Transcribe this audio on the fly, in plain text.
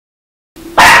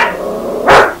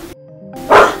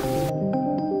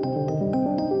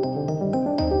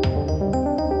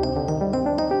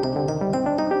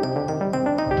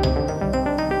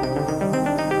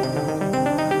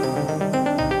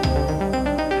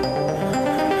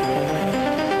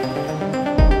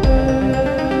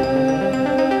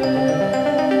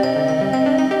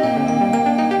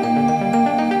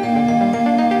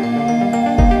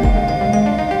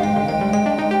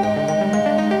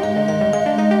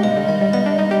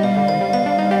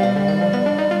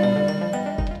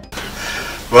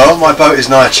Well, my boat is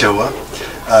Nia Chilwell.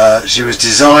 She was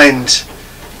designed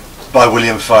by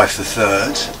William Fife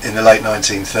III in the late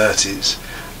 1930s,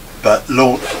 but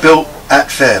built at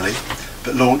Fairley,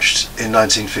 but launched in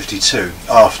 1952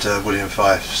 after William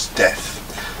Fife's death.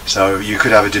 So you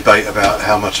could have a debate about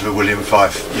how much of a William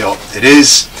Fife yacht it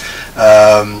is,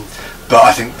 but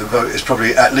I think the boat is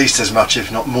probably at least as much,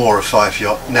 if not more, a Fife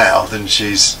yacht now than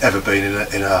she's ever been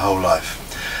in her whole life.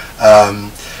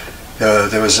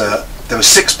 There were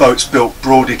 6 boats built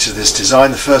broadly to this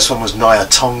design. The first one was Nia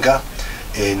Tonga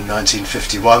in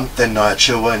 1951, then Nia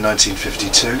Chilwell in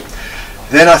 1952.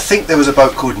 Then I think there was a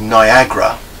boat called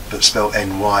Niagara, but spelled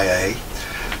N-Y-A.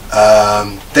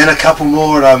 Then a couple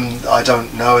more, I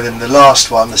don't know, and then the last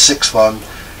one, the 6th one,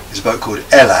 is a boat called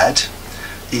Elad,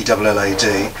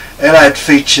 E-L-L-A-D. Elad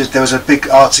featured, there was a big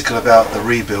article about the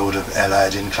rebuild of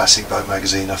Elad in Classic Boat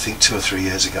magazine, I think 2 or 3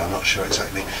 years ago, I'm not sure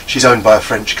exactly. She's owned by a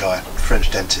French guy, French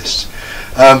dentist.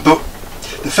 But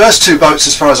the first 2 boats,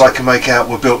 as far as I can make out,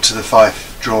 were built to the Fife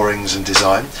drawings and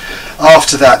design.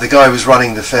 After that, the guy who was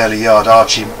running the Fairley yard,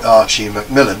 Archie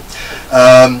Macmillan,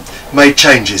 made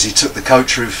changes. He took the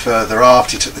coach roof further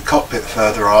aft, he took the cockpit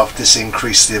further aft. This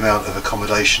increased the amount of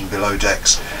accommodation below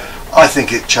decks. I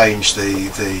think it changed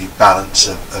the balance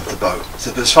of the boat.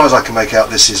 So, but as far as I can make out,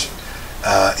 this is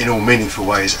in all meaningful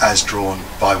ways as drawn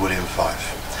by William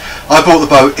Fife. I bought the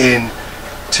boat in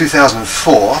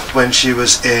 2004 when she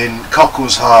was in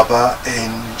Cockles Harbour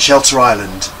in Shelter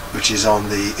Island, which is on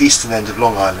the eastern end of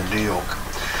Long Island, New York.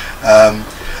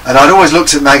 And I'd always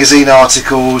looked at magazine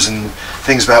articles and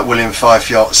things about William Fife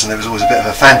yachts, and there was always a bit of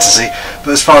a fantasy.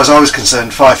 But as far as I was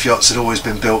concerned, Fife yachts had always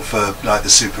been built for like the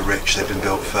super rich. They've been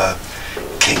built for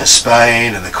King of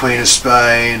Spain and the Queen of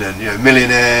Spain, and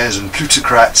millionaires and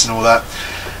plutocrats and all that.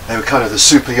 They were kind of the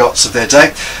super yachts of their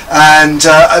day. And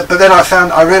but then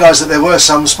I realised that there were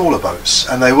some smaller boats,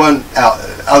 and they weren't out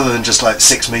other than just like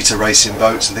 6-metre racing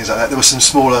boats and things like that. There were some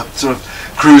smaller sort of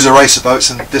cruiser racer boats,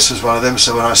 and this was one of them.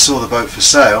 So when I saw the boat for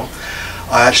sale,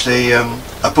 I actually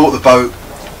I bought the boat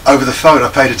over the phone. I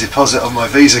paid a deposit on my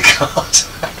Visa card.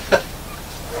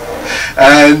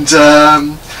 And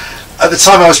at the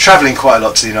time I was travelling quite a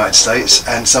lot to the United States,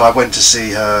 and so I went to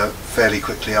see her fairly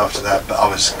quickly after that, but I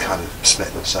was kind of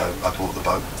smitten, so I bought the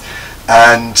boat.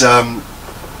 And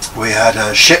we had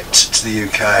her shipped to the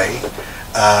UK,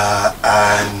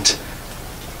 and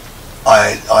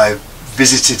I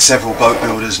visited several boat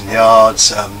builders and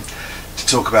yards to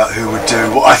talk about who would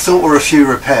do what I thought were a few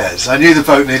repairs. I knew the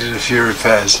boat needed a few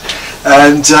repairs,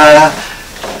 and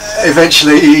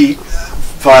eventually,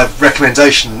 via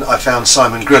recommendation, I found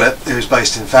Simon Grillett, who was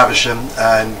based in Faversham,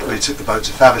 and we took the boat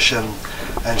to Faversham,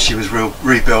 and she was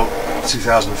rebuilt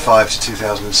 2005 to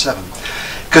 2007,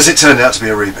 because it turned out to be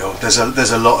a rebuild. There's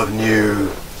a lot of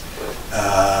new.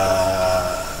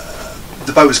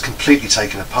 The boat was completely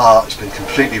taken apart. It's been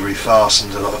completely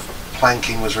refastened. A lot of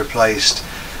planking was replaced.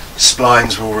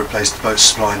 Splines were all replaced. The boat's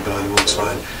splined below the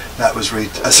waterline. That was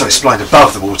splined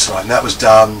above the waterline. That was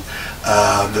done.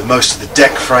 Most of the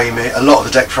deck framing, a lot of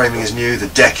the deck framing is new. The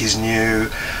deck is new.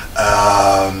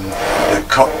 The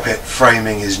cockpit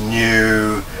framing is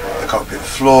new. The cockpit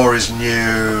floor is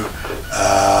new.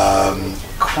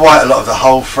 Quite a lot of the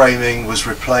hull framing was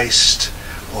replaced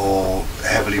or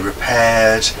heavily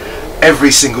repaired.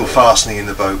 Every single fastening in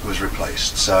the boat was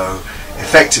replaced. So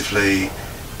effectively,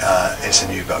 it's a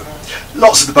new boat.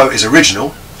 Lots of the boat is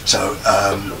original. So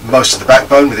most of the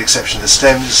backbone, with the exception of the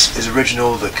stems, is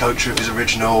original. The coach roof is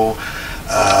original.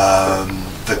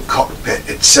 The cockpit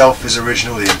itself is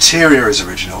original. The interior is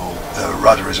original. The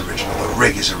rudder is original. The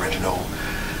rig is original.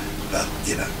 But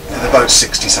the boat's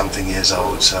 60-something years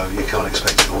old, so you can't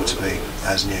expect it all to be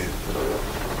as new.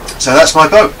 So that's my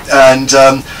boat, and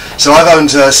so I've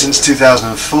owned her since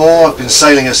 2004. I've been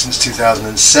sailing her since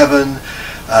 2007.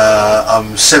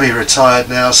 I'm semi-retired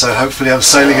now, so hopefully I'm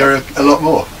sailing her a lot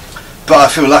more. But I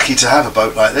feel lucky to have a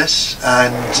boat like this,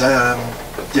 and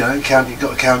you've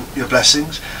got to count your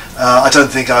blessings. I don't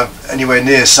think I'm anywhere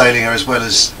near sailing her as well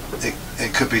as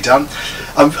it could be done.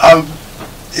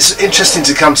 It's interesting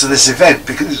to come to this event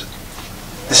because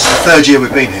this is the 3rd year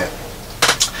we've been here,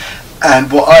 and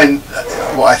what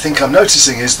I think I'm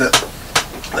noticing is that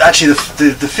actually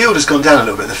the field has gone down a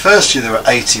little bit. The first year there were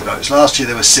 80 boats, last year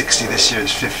there were 60, this year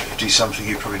it's 50 something.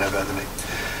 You probably know better than me.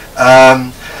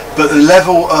 But the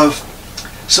level of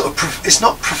sort of it's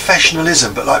not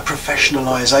professionalism, but like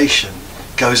professionalisation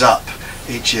goes up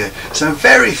each year. So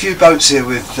very few boats here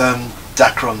with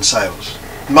Dacron sails.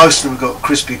 Most of them have got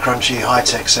crispy, crunchy,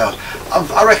 high-tech sails.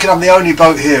 I reckon I'm the only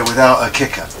boat here without a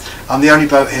kicker. I'm the only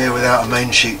boat here without a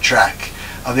main sheet track.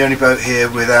 I'm the only boat here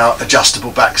without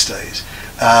adjustable backstays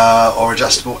or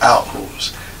adjustable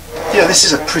outhauls. Yeah, this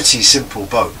is a pretty simple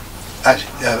boat,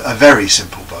 a very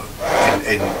simple boat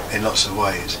in lots of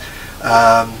ways.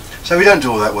 So we don't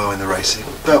do all that well in the racing,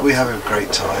 but we have a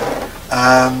great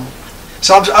time.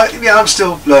 So I'm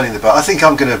still learning the boat. I think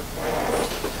I'm going to,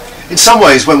 in some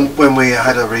ways, when we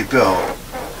had a rebuild,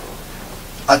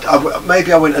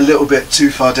 maybe I went a little bit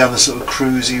too far down the sort of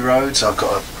cruisy road. So I've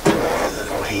got a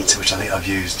little heater which I think I've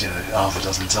used, half a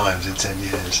dozen times in 10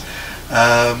 years.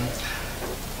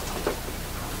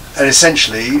 And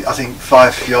essentially, I think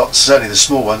Fife yachts, certainly the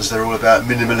small ones, they're all about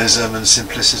minimalism and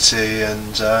simplicity,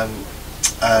 and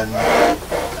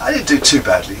I didn't do too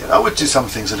badly. I would do some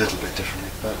things a little bit differently,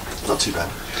 but not too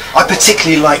bad. I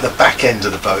particularly like the back end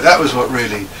of the boat. That was what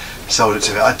really sold it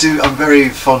to me. I'm very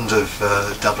fond of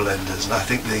double enders, and I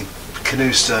think the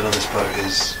canoe stern on this boat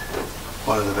is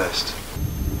one of the best.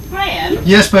 Graham?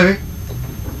 Yes, baby.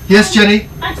 Yes, Jenny?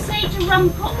 I've saved a rum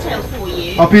cocktail for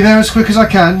you. I'll be there as quick as I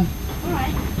can.